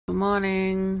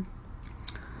morning.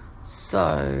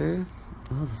 So,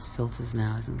 there's filters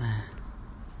now, isn't there?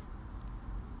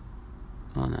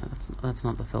 Oh no, that's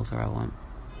not the filter I want.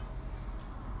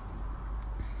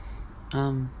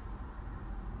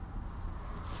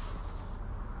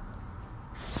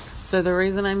 So the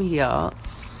reason I'm here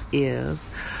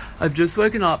is I've just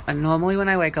woken up, and normally when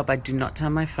I wake up I do not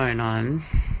turn my phone on.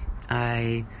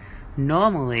 I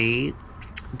normally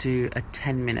do a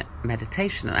 10-minute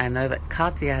meditation. And I know that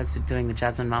Courtney has been doing the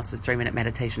Jasmine Masters 3-minute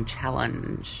meditation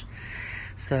challenge.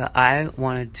 So I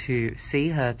wanted to see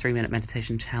her 3-minute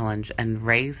meditation challenge and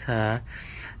raise her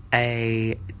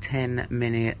a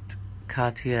 10-minute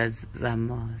Courtney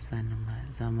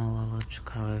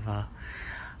Zamololochkova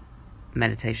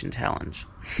meditation challenge.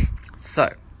 So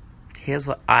here's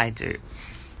what I do.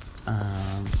 Wait,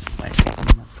 I'm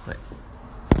gonna put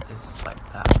this like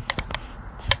that.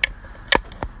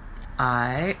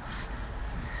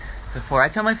 Before I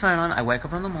turn my phone on, I wake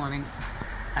up in the morning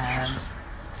and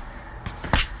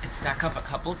I stack up a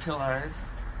couple of pillows,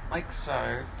 like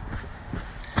so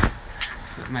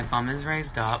that my bum is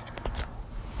raised up,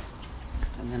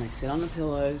 and then I sit on the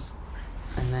pillows,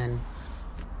 and then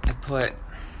I put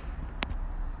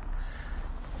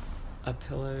a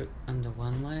pillow under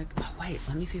one leg. Oh wait,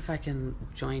 let me see if I can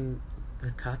join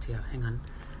with Katya. Hang on.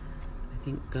 I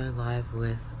think go live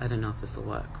with, I don't know if this will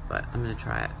work, but I'm going to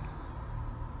try it.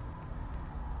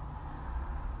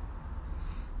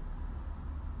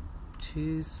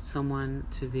 Choose someone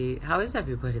to be, how is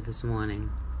everybody this morning?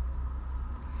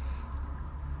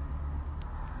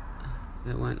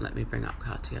 It won't let me bring up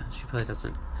Katya. She probably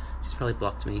doesn't, she's probably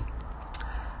blocked me.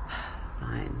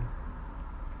 Fine.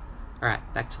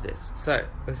 Alright, back to this. So,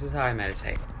 this is how I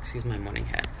meditate. Excuse my morning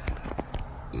hair.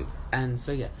 And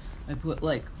so yeah, I put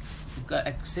like,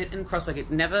 I sit and cross-legged.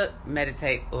 Never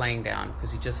meditate laying down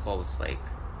because you just fall asleep.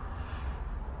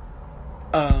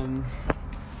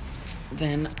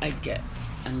 Then I get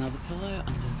another pillow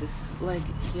under this leg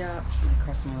here. And I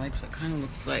cross my legs, so it kind of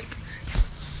looks like,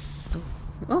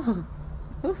 kind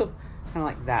of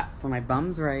like that. So my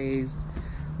bum's raised,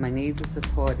 my knees are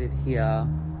supported here,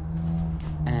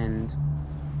 and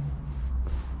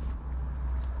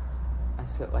I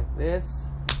sit like this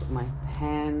with my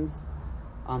hands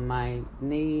on my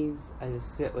knees. I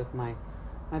just sit with my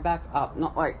back up,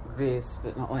 not like this,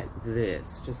 but not like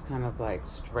this, just kind of like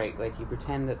straight, like you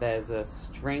pretend that there's a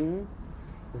string.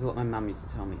 This is what my mum used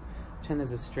to tell me. Pretend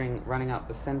there's a string running up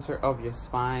the center of your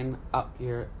spine, up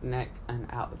your neck,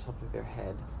 and out the top of your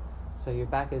head. So your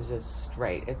back is just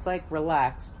straight. It's like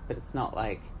relaxed, but it's not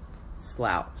like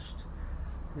slouched.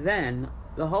 Then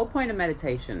the whole point of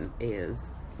meditation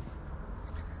is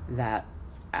that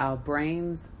our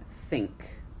brains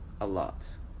think a lot.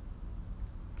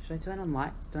 Should I turn on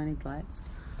lights? Do I need lights?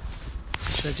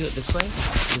 Should I do it this way?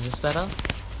 Is this better?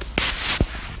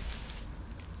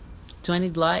 Do I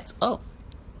need lights? Oh.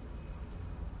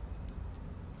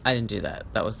 I didn't do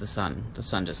that. That was the sun. The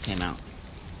sun just came out.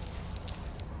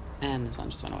 And the sun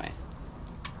just went away.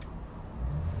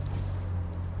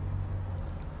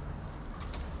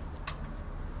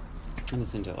 I'm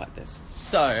just going to do it like this.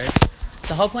 So,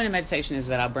 the whole point of meditation is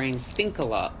that our brains think a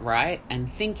lot, right?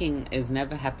 And thinking is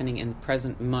never happening in the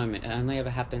present moment. It only ever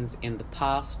happens in the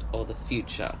past or the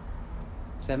future.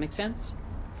 Does that make sense?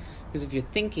 Because if you're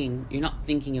thinking, you're not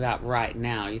thinking about right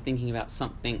now. You're thinking about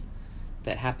something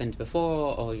that happened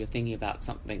before, or you're thinking about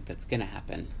something that's going to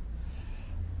happen.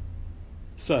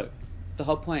 So, the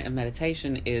whole point of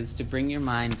meditation is to bring your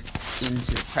mind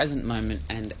into the present moment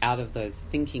and out of those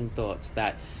thinking thoughts,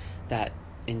 that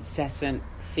incessant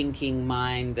thinking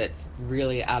mind that's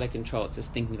really out of control. It's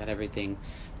just thinking about everything.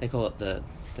 They call it the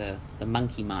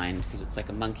monkey mind, because it's like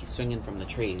a monkey swinging from the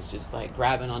trees, just like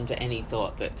grabbing onto any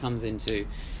thought that comes into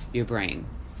your brain.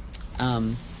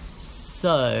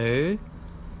 So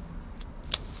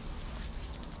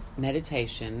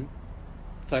meditation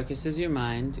focuses your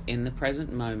mind in the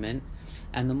present moment,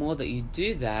 and the more that you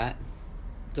do that,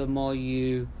 the more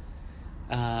you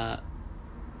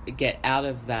get out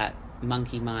of that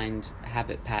monkey mind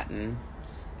habit pattern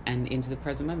and into the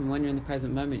present moment. When you're in the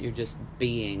present moment, you're just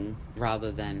being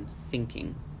rather than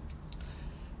thinking.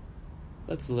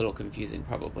 That's a little confusing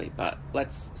probably, but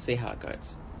let's see how it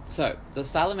goes. So the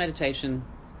style of meditation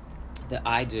that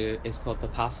I do is called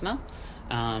Vipassana.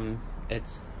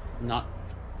 It's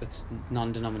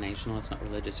non-denominational, it's not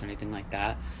religious or anything like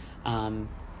that.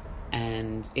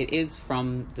 And it is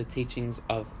from the teachings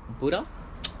of Buddha,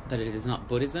 but it is not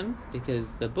Buddhism,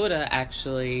 because the Buddha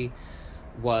actually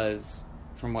was,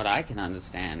 from what I can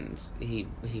understand, he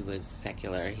was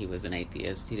secular, he was an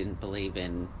atheist, he didn't believe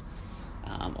in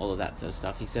all of that sort of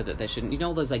stuff. He said that there shouldn't,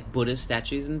 all those like Buddhist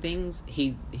statues and things.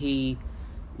 He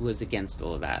was against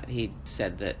all of that. He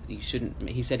said that you shouldn't.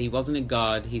 He said he wasn't a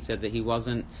god. He said that he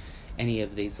wasn't any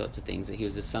of these sorts of things. That he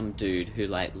was just some dude who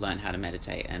like learned how to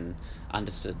meditate and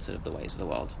understood sort of the ways of the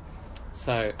world.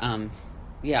 So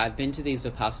I've been to these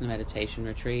Vipassana meditation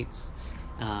retreats.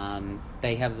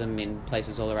 They have them in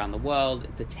places all around the world.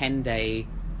 It's a 10-day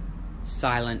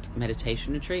silent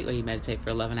meditation retreat where you meditate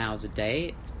for 11 hours a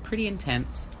day. It's pretty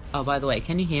intense. Oh, by the way,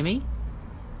 can you hear me?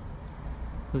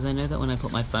 Because I know that when I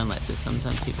put my phone like this,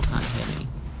 sometimes people can't hear me.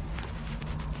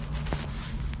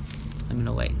 I'm going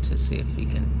to wait to see if you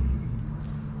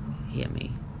can hear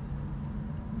me.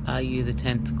 Are you the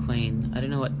 10th queen? I don't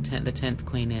know what the 10th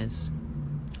queen is.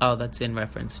 Oh, that's in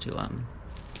reference to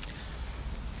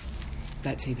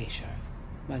that TV show.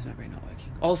 Why is my brain not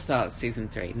working? All Stars season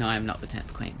 3. No, I'm not the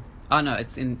 10th queen. Oh no,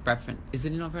 it's in reference. Is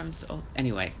it in reference to all?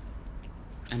 Anyway,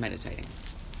 I'm meditating.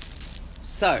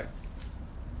 So,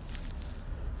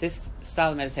 this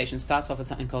style of meditation starts off with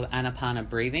something called Anapana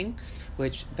breathing,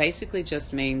 which basically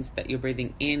just means that you're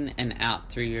breathing in and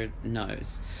out through your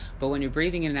nose. But when you're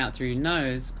breathing in and out through your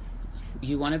nose,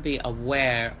 you want to be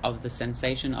aware of the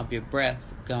sensation of your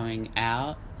breath going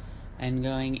out and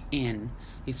going in.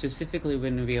 You specifically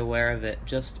want to be aware of it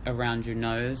just around your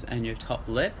nose and your top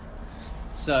lip.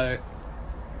 So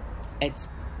it's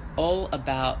all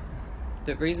about,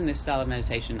 the reason this style of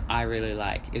meditation I really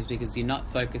like is because you're not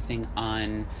focusing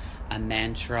on a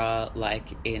mantra like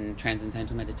in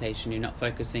transcendental meditation. You're not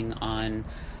focusing on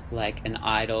like an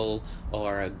idol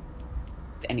or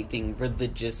anything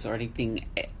religious or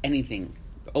anything.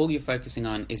 All you're focusing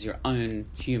on is your own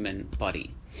human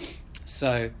body.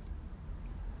 So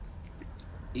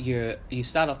you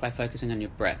start off by focusing on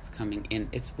your breath coming in.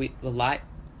 The light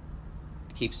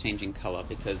keeps changing color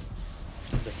because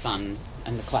the sun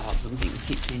and the clouds and things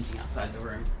keep changing outside the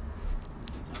room. I'm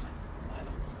just gonna turn my light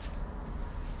on.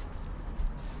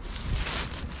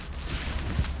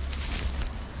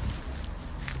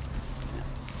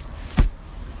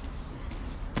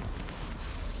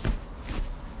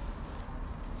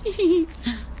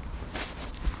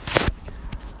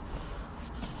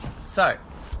 So,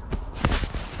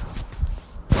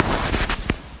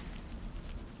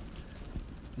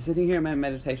 sitting here in my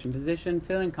meditation position,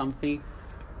 feeling comfy.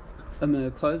 I'm going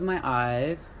to close my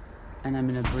eyes and I'm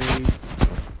going to breathe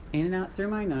in and out through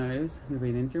my nose. I'm going to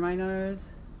breathe in through my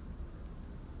nose.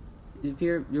 If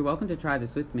you're welcome to try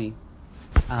this with me.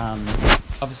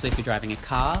 Obviously, if you're driving a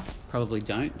car, probably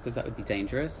don't, because that would be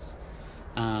dangerous.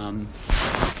 So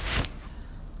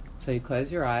you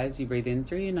close your eyes, you breathe in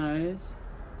through your nose,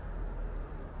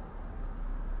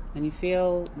 and you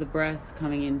feel the breath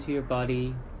coming into your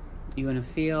body. You want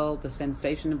to feel the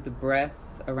sensation of the breath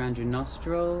around your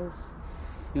nostrils.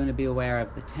 You want to be aware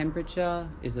of the temperature.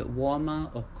 Is it warmer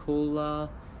or cooler?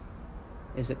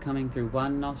 Is it coming through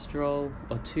one nostril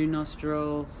or two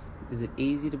nostrils? Is it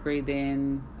easy to breathe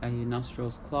in? Are your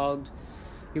nostrils clogged?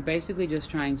 You're basically just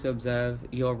trying to observe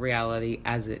your reality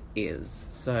as it is.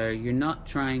 So you're not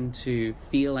trying to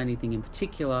feel anything in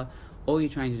particular. All you're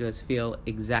trying to do is feel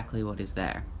exactly what is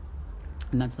there.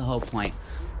 And that's the whole point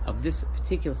of this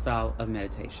particular style of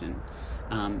meditation.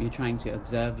 You're trying to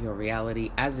observe your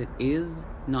reality as it is,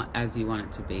 not as you want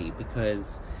it to be,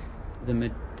 because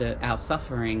our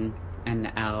suffering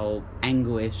and our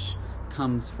anguish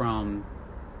comes from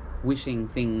wishing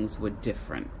things were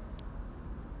different,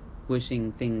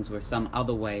 wishing things were some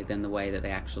other way than the way that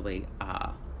they actually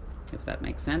are, if that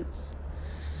makes sense.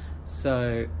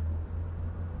 So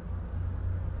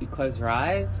you close your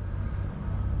eyes,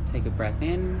 take a breath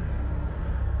in,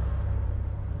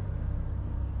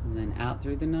 and then out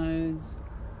through the nose.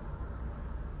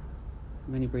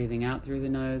 When you're breathing out through the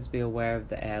nose, be aware of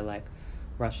the air like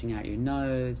rushing out your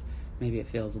nose. Maybe it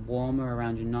feels warmer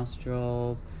around your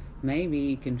nostrils. Maybe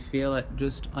you can feel it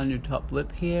just on your top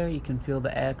lip here. You can feel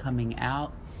the air coming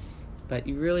out. But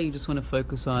you really just want to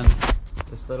focus on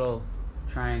this little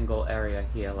triangle area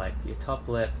here, like your top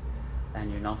lip and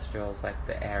your nostrils, like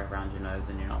the air around your nose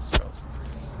and your nostrils.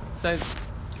 So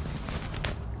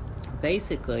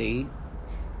basically,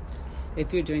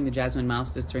 if you're doing the Jasmine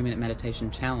Masters 3-minute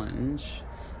meditation challenge,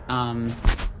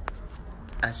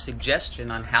 a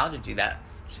suggestion on how to do that,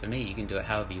 for me, you can do it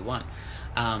however you want,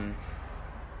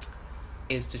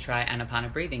 is to try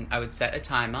Anapana breathing. I would set a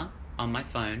timer on my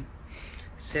phone,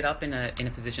 sit up in a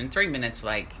position, 3 minutes,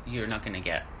 like you're not going to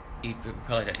get, you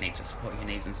probably don't need to support your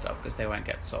knees and stuff because they won't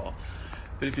get sore.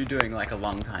 But if you're doing like a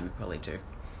long time, you probably do.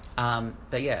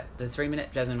 But yeah, the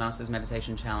 3-minute Jasmine Masters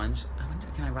meditation challenge. I wonder,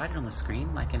 can I write it on the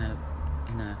screen? Like no,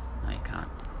 you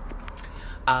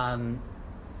can't.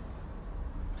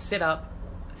 Sit up,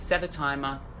 set a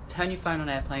timer, turn your phone on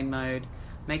airplane mode,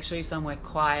 make sure you're somewhere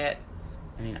quiet.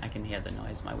 I mean, I can hear the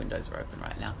noise, my windows are open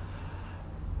right now.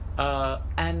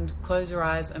 And close your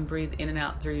eyes and breathe in and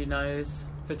out through your nose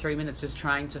for 3 minutes, just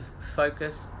trying to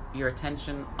focus your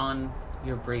attention on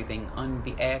your breathing, on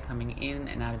the air coming in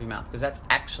and out of your mouth, because that's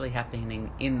actually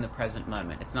happening in the present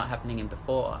moment. It's not happening in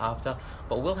before or after.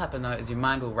 What will happen though is your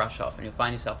mind will rush off and you'll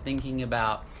find yourself thinking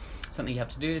about something you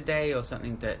have to do today or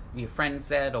something that your friend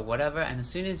said or whatever, and as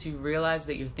soon as you realize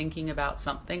that you're thinking about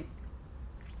something,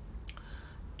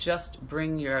 just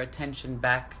bring your attention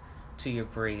back to your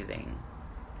breathing.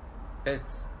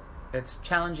 It's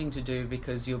challenging to do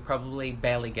because you'll probably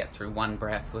barely get through one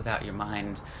breath without your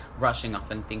mind rushing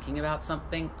off and thinking about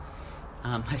something.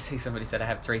 I see somebody said, I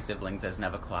have 3 siblings, there's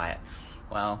never quiet.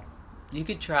 Well, you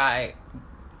could try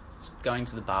going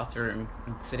to the bathroom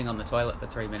and sitting on the toilet for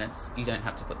 3 minutes. You don't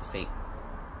have to put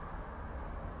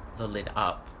the lid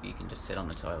up. You can just sit on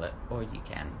the toilet, or you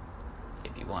can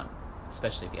if you want,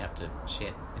 especially if you have to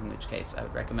shit, in which case I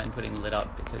would recommend putting the lid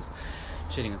up, because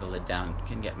shitting with the lid down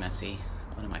can get messy.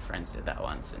 One of my friends did that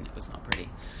once and it was not pretty,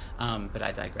 but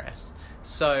I digress.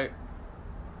 So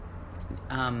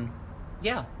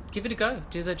yeah, give it a go.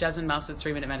 Do the Jasmine Masters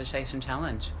 3-minute meditation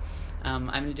challenge. I'm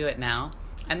going to do it now,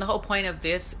 and the whole point of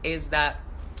this is that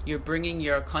you're bringing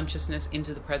your consciousness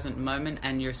into the present moment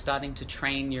and you're starting to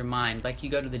train your mind. Like you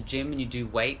go to the gym and you do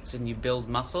weights and you build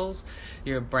muscles,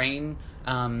 your brain,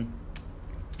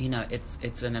 you know,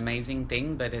 it's an amazing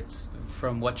thing, but it's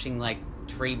from watching like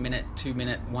 3-minute,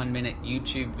 2-minute, 1-minute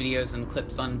YouTube videos and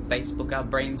clips on Facebook. Our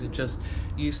brains are just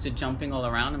used to jumping all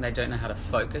around and they don't know how to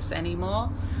focus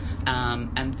anymore.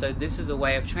 And so this is a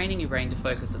way of training your brain to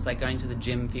focus. It's like going to the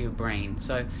gym for your brain.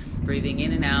 So breathing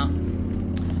in and out,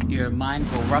 your mind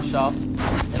will rush off.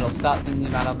 It'll start thinking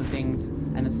about other things.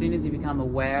 And as soon as you become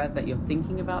aware that you're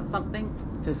thinking about something,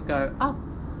 just go, oh,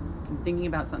 I'm thinking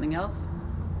about something else.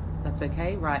 That's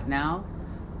okay. Right now,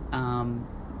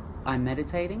 I'm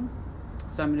meditating.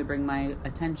 So I'm going to bring my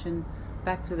attention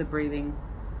back to the breathing,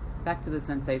 back to the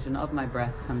sensation of my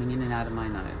breath coming in and out of my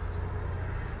nose.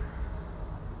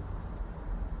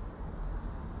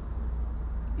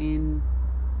 In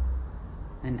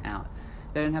and out.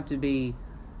 They don't have to be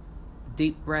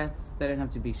deep breaths. They don't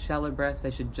have to be shallow breaths.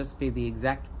 They should just be the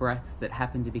exact breaths that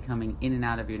happen to be coming in and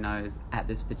out of your nose at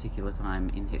this particular time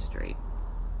in history.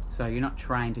 So you're not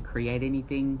trying to create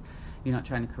anything. You're not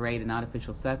trying to create an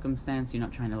artificial circumstance. You're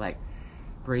not trying to like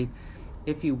breathe.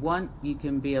 If you want, you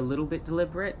can be a little bit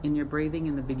deliberate in your breathing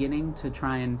in the beginning to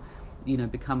try and, you know,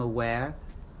 become aware.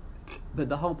 But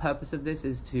the whole purpose of this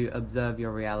is to observe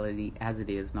your reality as it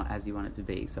is, not as you want it to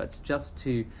be. So it's just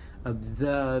to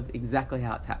observe exactly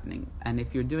how it's happening. And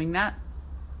if you're doing that,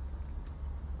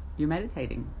 you're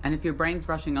meditating. And if your brain's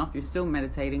rushing off, you're still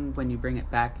meditating when you bring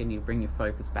it back and you bring your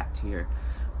focus back to your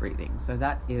breathing. So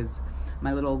that is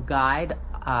my little guide,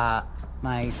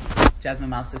 my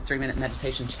Jasmine Masters 3-minute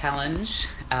meditation challenge,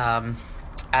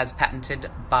 as patented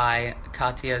by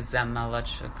Courtney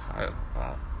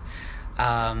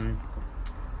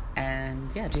and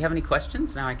yeah, do you have any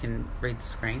questions? Now I can read the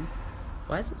screen.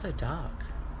 Why is it so dark?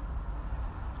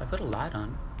 I put a light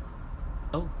on.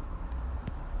 Oh,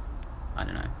 I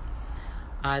don't know.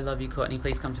 I love you, Courtney.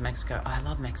 Please come to Mexico. I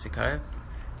love Mexico.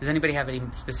 Does anybody have any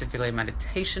specifically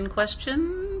meditation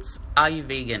questions? Are you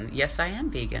vegan? Yes, I am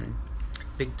vegan.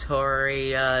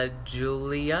 Victoria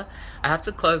Julia. I have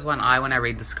to close one eye when I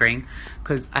read the screen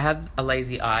because I have a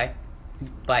lazy eye.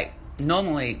 Like,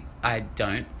 normally I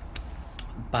don't,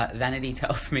 but vanity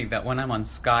tells me that when I'm on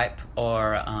Skype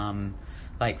or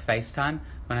like FaceTime,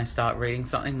 when I start reading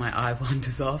something, my eye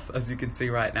wanders off, as you can see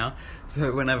right now.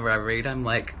 So whenever I read, I'm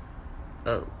like,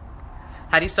 oh.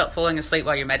 How do you stop falling asleep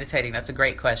while you're meditating? That's a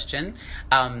great question.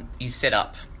 You sit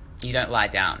up. You don't lie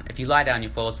down. If you lie down, you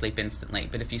fall asleep instantly.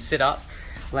 But if you sit up,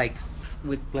 like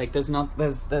there's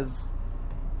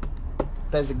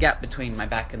a gap between my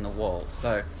back and the wall.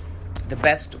 So the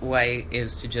best way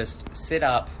is to just sit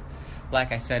up,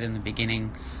 like I said in the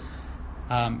beginning,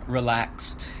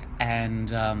 relaxed and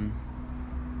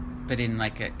but in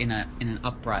like in an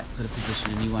upright sort of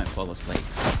position, and you won't fall asleep.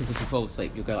 Because if you fall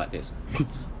asleep, you'll go like this.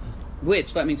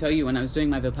 Which, let me tell you, when I was doing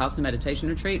my Vipassana meditation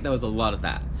retreat, there was a lot of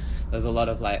that. There was a lot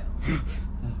of like,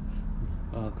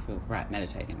 oh, cool, right,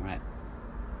 meditating, right?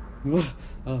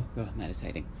 Oh, God,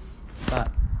 meditating.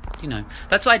 But, you know,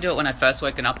 that's why I do it when I first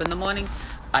woken up in the morning.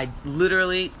 I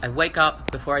wake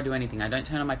up before I do anything. I don't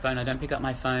turn on my phone. I don't pick up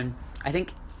my phone. I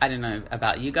don't know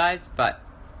about you guys, but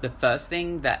the first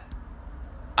thing that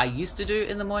I used to do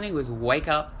in the morning was wake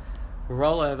up,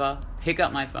 roll over, pick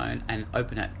up my phone, and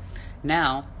open it.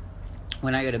 Now,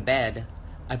 when I go to bed,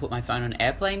 I put my phone on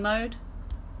airplane mode,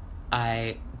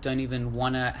 I don't even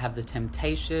want to have the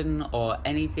temptation or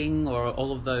anything or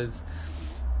all of those,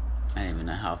 I don't even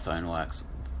know how a phone works,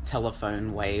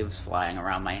 telephone waves flying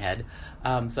around my head.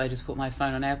 So I just put my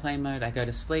phone on airplane mode, I go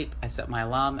to sleep, I set my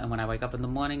alarm, and when I wake up in the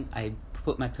morning, I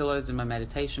put my pillows in my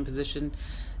meditation position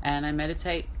and I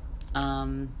meditate.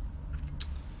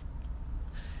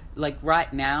 Like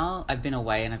right now, I've been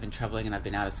away and I've been traveling and I've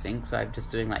been out of sync, so I'm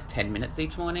just doing like 10 minutes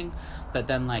each morning. But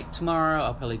then like tomorrow,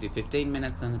 I'll probably do 15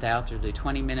 minutes, and the day after, I'll do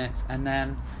 20 minutes. And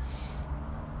then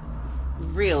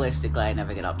realistically, I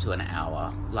never get up to an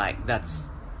hour. Like that's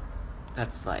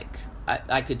like,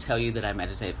 I could tell you that I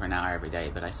meditate for an hour every day,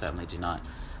 but I certainly do not.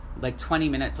 Like 20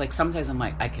 minutes, like sometimes I'm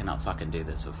like, I cannot fucking do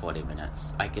this for 40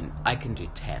 minutes. I can do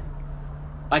 10.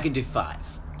 I can do 5.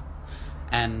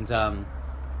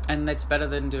 And that's better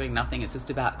than doing nothing. It's just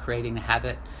about creating a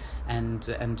habit and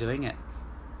doing it.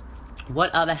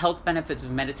 What are the health benefits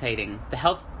of meditating? The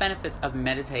health benefits of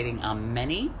meditating are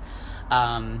many.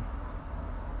 I'm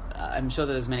sure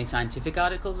there's many scientific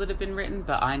articles that have been written,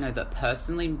 but I know that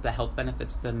personally the health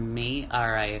benefits for me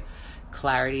are a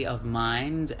clarity of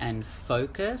mind and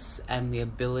focus and the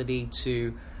ability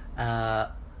to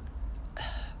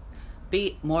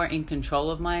be more in control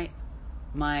of my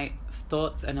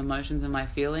thoughts and emotions and my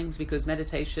feelings, because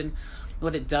meditation,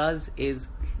 what it does is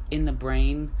in the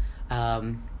brain,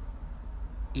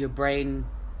 your brain,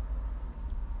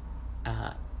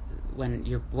 when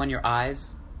your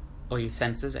eyes or your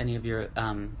senses, any of your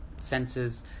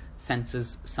senses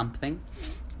something,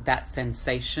 that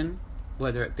sensation,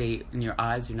 whether it be in your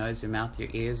eyes, your nose, your mouth, your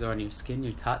ears, or on your skin,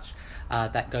 your touch,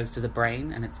 that goes to the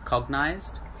brain and it's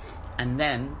cognized. And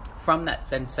then from that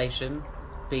sensation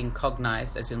being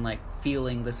cognized, as in like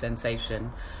feeling the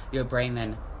sensation, your brain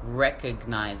then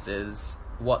recognizes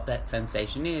what that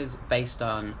sensation is based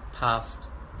on past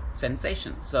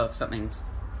sensations. So if something's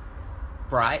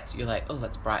bright, you're like, oh,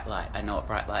 that's bright light. I know what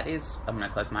bright light is. I'm going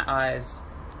to close my eyes,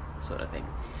 sort of thing.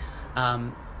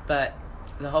 But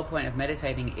the whole point of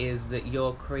meditating is that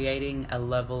you're creating a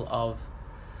level of,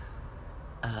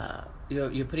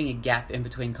 you're putting a gap in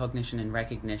between cognition and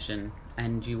recognition,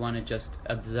 and you want to just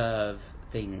observe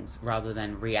things rather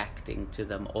than reacting to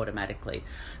them automatically.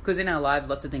 Because in our lives,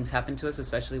 lots of things happen to us,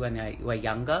 especially when we're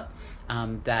younger,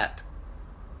 that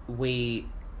we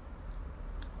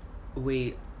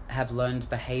have learned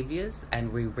behaviors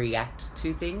and we react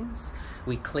to things,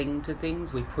 we cling to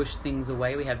things, we push things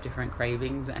away, we have different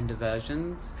cravings and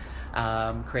aversions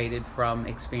created from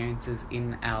experiences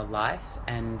in our life,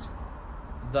 and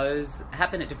those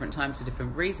happen at different times for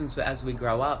different reasons. But as we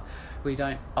grow up, we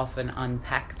don't often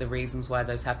unpack the reasons why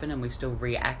those happen, and we still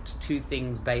react to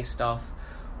things based off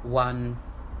one,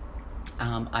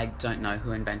 I don't know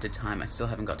who invented time. I still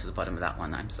haven't got to the bottom of that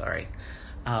one. I'm sorry.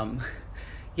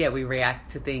 Yeah, we react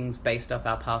to things based off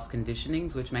our past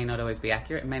conditionings, which may not always be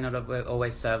accurate, may not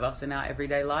always serve us in our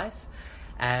everyday life.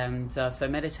 And so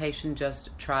meditation just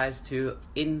tries to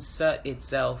insert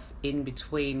itself in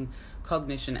between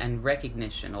cognition and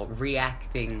recognition, or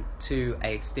reacting to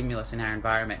a stimulus in our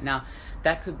environment. Now,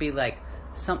 that could be like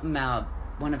something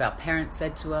one of our parents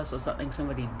said to us, or something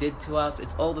somebody did to us.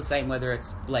 It's all the same, whether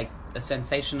it's like a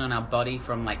sensation on our body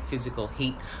from like physical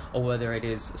heat, or whether it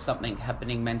is something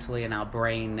happening mentally in our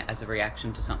brain as a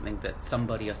reaction to something that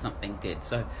somebody or something did.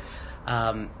 So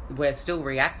we're still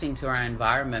reacting to our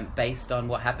environment based on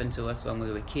what happened to us when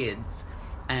we were kids.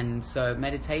 And so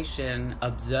meditation,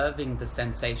 observing the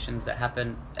sensations that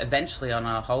happen eventually on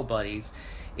our whole bodies,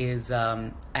 is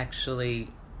actually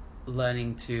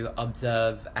learning to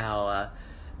observe our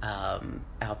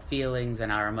feelings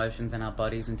and our emotions and our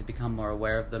bodies, and to become more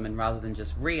aware of them. And rather than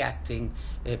just reacting,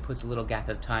 it puts a little gap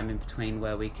of time in between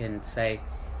where we can say,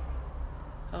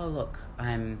 oh look,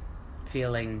 I'm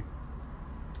feeling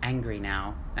angry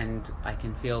now, and I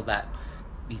can feel that,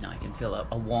 I can feel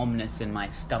a warmness in my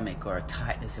stomach, or a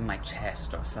tightness in my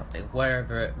chest, or something,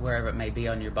 wherever it may be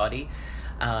on your body,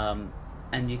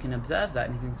 and you can observe that,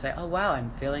 and you can say, oh wow, I'm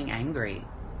feeling angry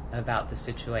about the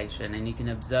situation, and you can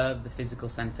observe the physical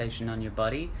sensation on your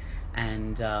body,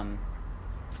 and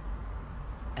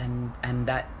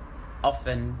that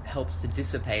often helps to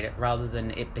dissipate it, rather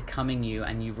than it becoming you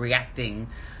and you reacting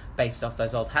based off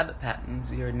those old habit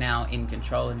patterns. You're now in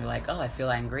control, and you're like, oh, I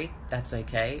feel angry, that's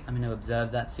okay, I'm going to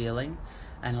observe that feeling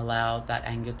and allow that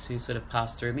anger to sort of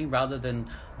pass through me, rather than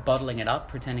bottling it up,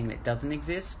 pretending it doesn't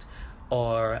exist,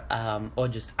 or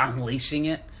just unleashing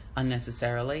it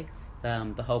unnecessarily.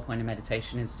 The whole point of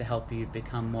meditation is to help you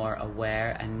become more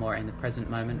aware and more in the present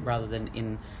moment, rather than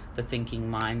in the thinking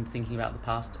mind, thinking about the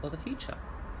past or the future.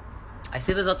 I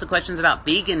see there's lots of questions about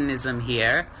veganism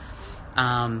here.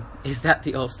 Is that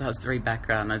the All Stars 3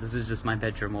 background? No, this is just my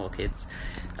bedroom orchids.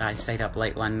 I stayed up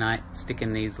late one night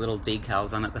sticking these little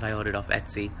decals on it that I ordered off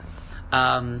Etsy.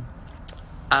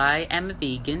 I am a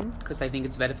vegan because I think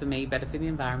it's better for me, better for the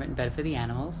environment, and better for the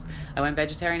animals. I went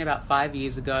vegetarian about 5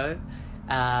 years ago,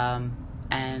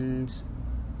 and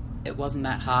it wasn't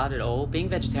that hard at all. Being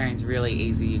vegetarian is really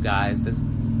easy, you guys. There's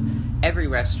every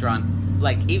restaurant,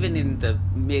 like even in the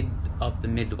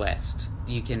Midwest,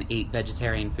 you can eat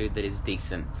vegetarian food that is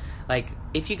decent. Like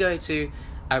if you go to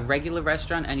a regular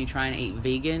restaurant and you try and eat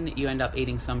vegan, you end up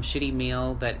eating some shitty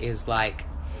meal that is like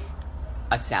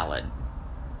a salad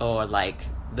or like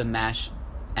the mash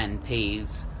and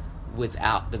peas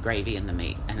without the gravy and the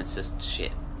meat, and it's just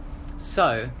shit.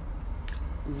 So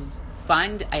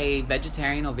find a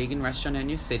vegetarian or vegan restaurant in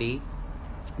your city.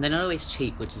 They're not always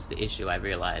cheap, which is the issue, I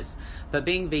realize, but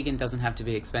being vegan doesn't have to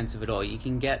be expensive at all. You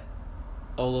can get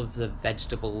all of the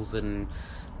vegetables and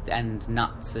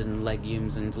nuts and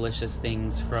legumes and delicious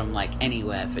things from like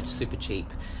anywhere for super cheap.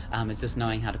 It's just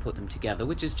knowing how to put them together,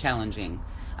 which is challenging.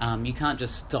 You can't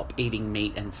just stop eating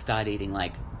meat and start eating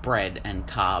like bread and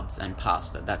carbs and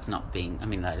pasta. That's not being, I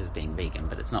mean, that is being vegan,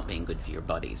 but it's not being good for your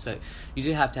body. So you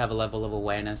do have to have a level of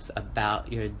awareness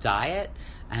about your diet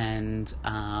and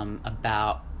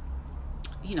about,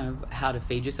 you know, how to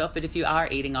feed yourself. But if you are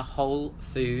eating a whole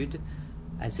food,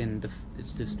 as in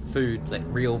it's just food, like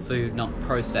real food, not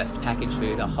processed packaged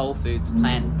food, a whole foods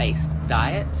plant-based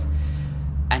diet,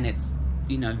 and it's,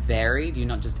 you know, varied, you're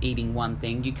not just eating one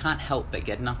thing, you can't help but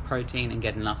get enough protein and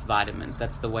get enough vitamins.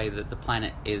 That's the way that the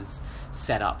planet is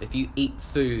set up. If you eat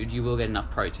food, you will get enough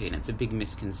protein. It's a big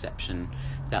misconception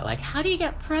that like, how do you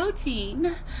get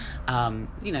protein?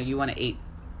 You know, you want to eat,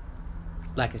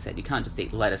 like I said, you can't just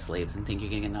eat lettuce leaves and think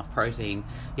you're getting enough protein.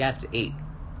 You have to eat,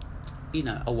 you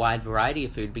know, a wide variety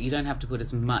of food, but you don't have to put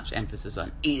as much emphasis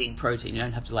on eating protein. You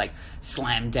don't have to like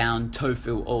slam down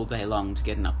tofu all day long to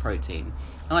get enough protein,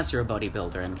 unless you're a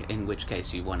bodybuilder, in which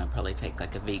case you want to probably take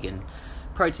like a vegan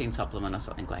protein supplement or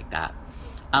something like that.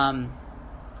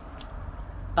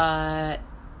 But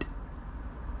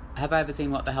have I ever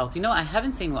seen What the Health? You know, I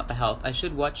haven't seen What the Health. I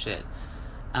should watch it.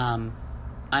 I'm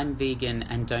vegan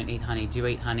and don't eat honey. Do you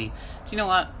eat honey? Do you know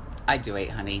what? I do eat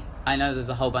honey. I know there's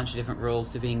a whole bunch of different rules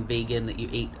to being vegan, that you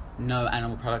eat no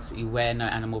animal products, that you wear no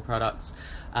animal products.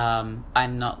 I'm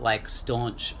not like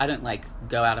staunch. I don't like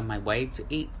go out of my way to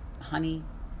eat honey,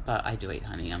 but I do eat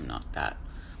honey. I'm not that.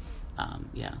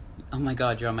 Yeah. Oh my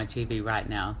God, you're on my TV right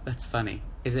now. That's funny.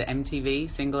 Is it MTV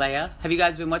Single AF? Have you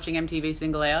guys been watching MTV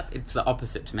Single AF? It's the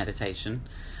opposite to meditation.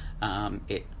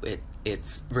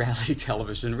 It's reality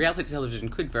television. Reality television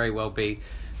could very well be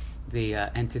the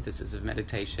antithesis of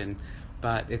meditation,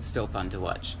 but it's still fun to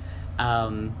watch.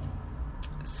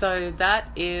 So that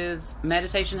is,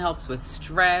 meditation helps with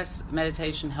stress.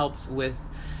 Meditation helps with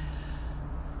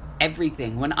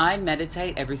everything. When I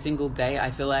meditate every single day,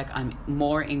 I feel like I'm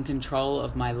more in control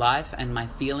of my life and my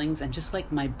feelings and just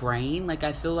like my brain. Like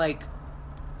I feel like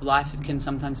life can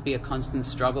sometimes be a constant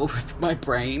struggle with my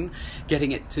brain,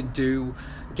 getting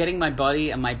my body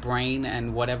and my brain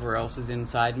and whatever else is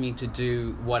inside me to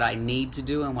do what I need to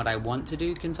do and what I want to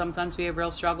do can sometimes be a real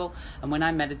struggle. And when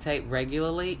I meditate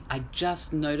regularly, I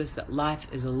just notice that life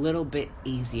is a little bit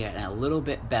easier and a little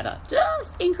bit better,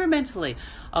 just incrementally.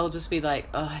 I'll just be like,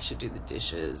 oh, I should do the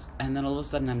dishes. And then all of a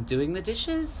sudden I'm doing the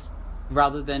dishes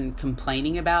rather than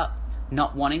complaining about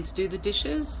not wanting to do the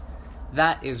dishes.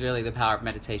 That is really the power of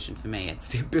meditation for me. It's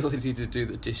the ability to do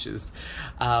the dishes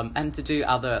and to do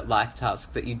other life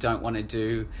tasks that you don't want to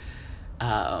do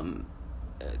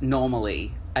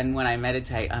normally. And when I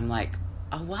meditate, I'm like,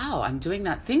 oh wow, I'm doing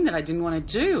that thing that I didn't want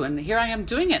to do, and here I am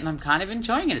doing it, and I'm kind of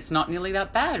enjoying it. It's not nearly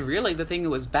that bad. Really, the thing that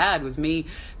was bad was me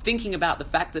thinking about the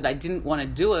fact that I didn't want to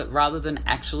do it rather than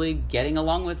actually getting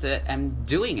along with it and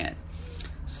doing it.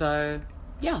 So,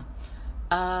 yeah.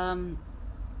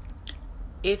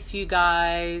 If you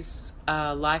guys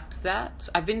liked that,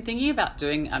 I've been thinking about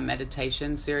doing a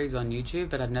meditation series on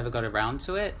YouTube, but I've never got around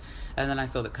to it. And then I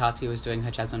saw that Courtney was doing her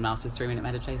Jasmine Masters 3-minute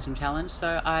meditation challenge,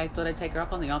 so I thought I'd take her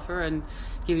up on the offer and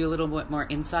give you a little bit more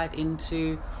insight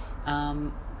into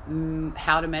how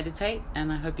to meditate,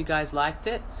 and I hope you guys liked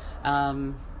it.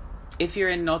 If you're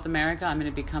in North America, I'm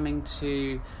going to be coming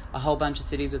to a whole bunch of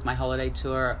cities with my holiday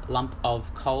tour, Lump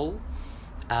of Coal,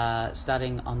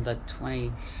 starting on the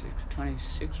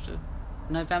 26th of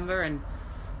November in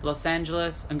Los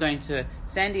Angeles. I'm going to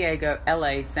San Diego,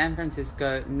 LA, San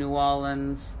Francisco, New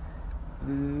Orleans,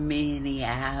 Minneapolis,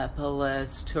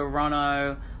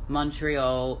 Toronto,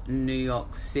 Montreal, New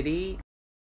York City,